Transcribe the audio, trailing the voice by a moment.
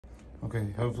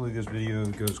Okay, hopefully this video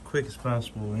goes quick as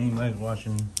possible. Anybody's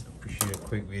watching, appreciate a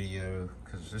quick video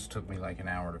because this took me like an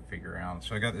hour to figure out.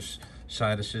 So I got this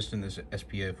side assistant, this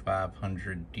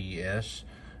SPA500DS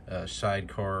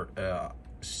sidecar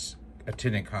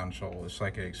attendant console. It's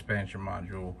like an expansion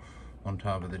module on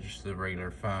top of just the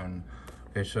regular phone.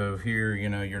 Okay, so here, you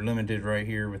know, you're limited right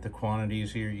here with the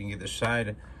quantities here. You can get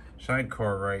the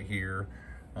sidecar right here,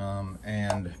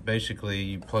 and basically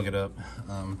you plug it up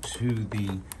to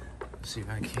the, let's see if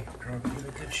I can't get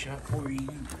a good shot for you.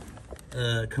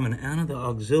 Coming out of the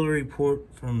auxiliary port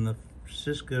from the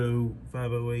Cisco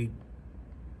 508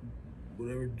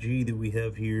 whatever G that we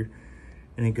have here,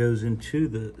 and it goes into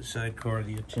the sidecar,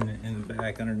 the attendant in the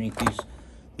back underneath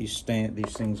these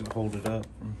things that hold it up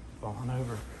from falling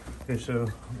over. Okay, so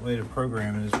the way to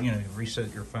program it is, you know,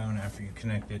 reset your phone after you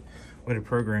connect it. The way to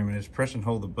program it is press and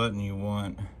hold the button you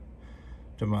want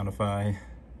to modify,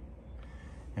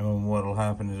 and what will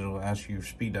happen is it'll ask you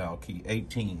speed dial key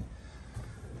 18.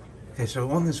 Okay, so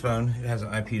on this phone, it has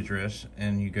an IP address,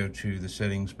 and you go to the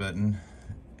settings button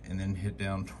and then hit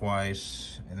down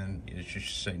twice, and then it should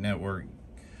say network,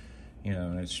 you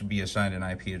know, and it should be assigned an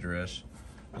IP address.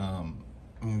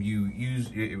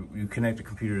 You connect a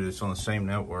computer that's on the same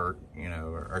network, you know,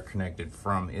 or connected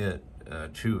from it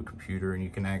to a computer, and you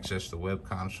can access the web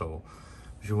console.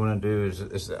 What you want to do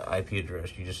is the IP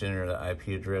address. You just enter the IP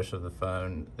address of the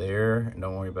phone there, and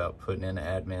don't worry about putting in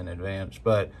admin advanced,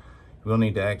 but you will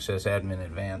need to access admin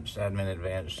advanced. Admin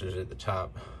advanced is at the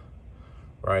top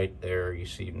right there, you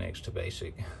see next to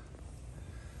basic.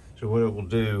 So what it will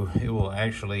do, it will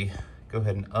actually go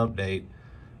ahead and update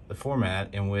the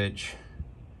format in which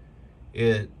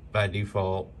it by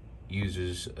default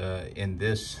uses in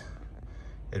this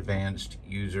advanced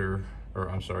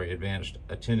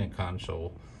attendant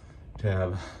console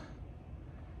tab.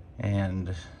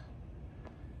 And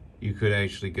you could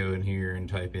actually go in here and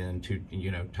type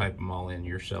them all in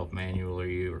yourself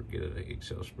manually, or get an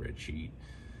Excel spreadsheet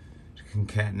to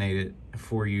concatenate it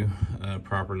for you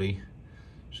properly,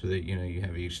 so that, you know, you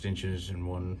have the extensions in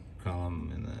one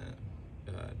column and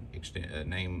the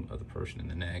name of the person in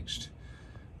the next,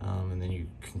 and then you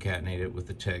concatenate it with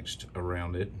the text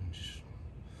around it.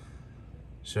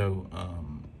 So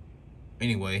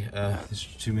anyway, this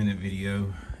is a 2-minute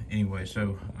video. Anyway,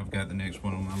 so I've got the next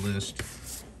one on my list.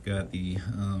 Got the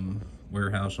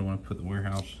warehouse. I want to put the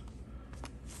warehouse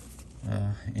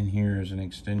in here as an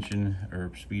extension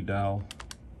or speed dial,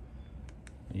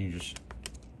 and you just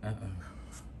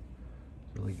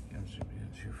delete. I'm zooming in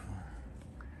too far.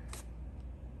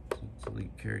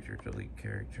 Delete character,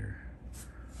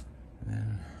 and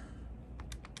then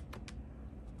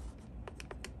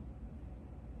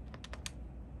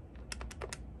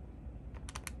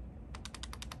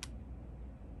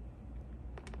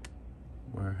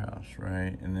warehouse,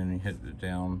 right? And then you hit the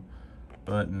down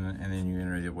button, and then you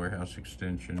enter the warehouse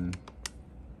extension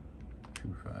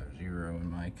 250 in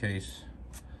my case.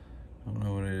 I don't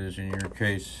know what it is in your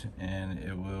case, and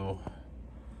it will,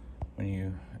 when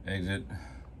you exit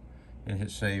and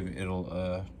hit save,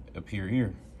 it'll appear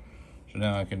here. So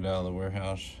now I can dial the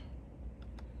warehouse.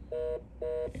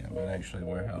 Yeah, but actually the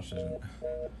warehouse isn't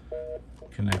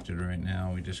connected right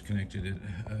now. We just connected it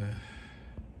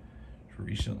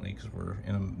recently because we're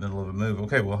in the middle of a move.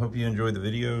 Okay, well, I hope you enjoyed the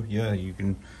video. Yeah, you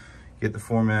can get the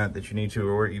format that you need to,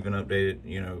 or even update it,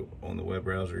 you know, on the web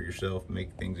browser yourself,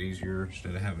 make things easier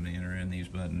instead of having to enter in these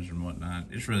buttons and whatnot.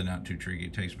 It's really not too tricky.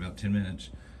 It takes about 10 minutes.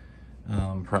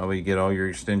 Probably get all your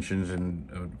extensions and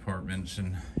departments.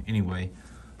 And anyway,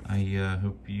 I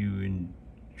hope you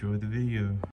enjoy the video.